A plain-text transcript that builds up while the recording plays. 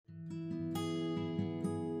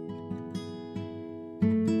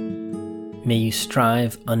May you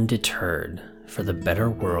strive undeterred for the better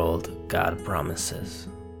world God promises.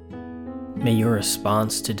 May your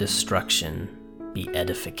response to destruction be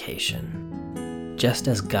edification. Just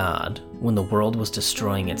as God, when the world was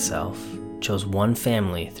destroying itself, chose one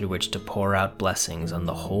family through which to pour out blessings on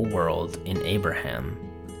the whole world in Abraham,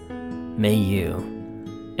 may you,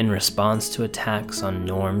 in response to attacks on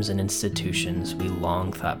norms and institutions we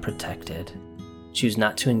long thought protected, choose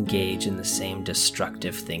not to engage in the same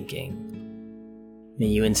destructive thinking. May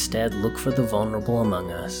you instead look for the vulnerable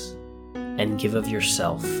among us and give of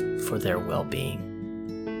yourself for their well-being.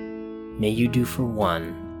 May you do for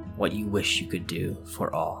one what you wish you could do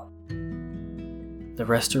for all. The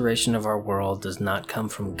restoration of our world does not come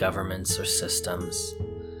from governments or systems.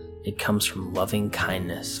 It comes from loving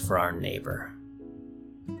kindness for our neighbor.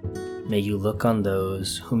 May you look on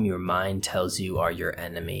those whom your mind tells you are your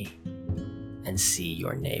enemy and see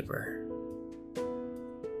your neighbor.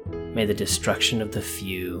 May the destruction of the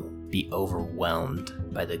few be overwhelmed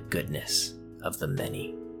by the goodness of the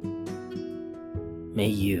many. May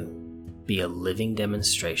you be a living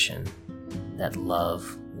demonstration that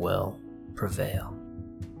love will prevail.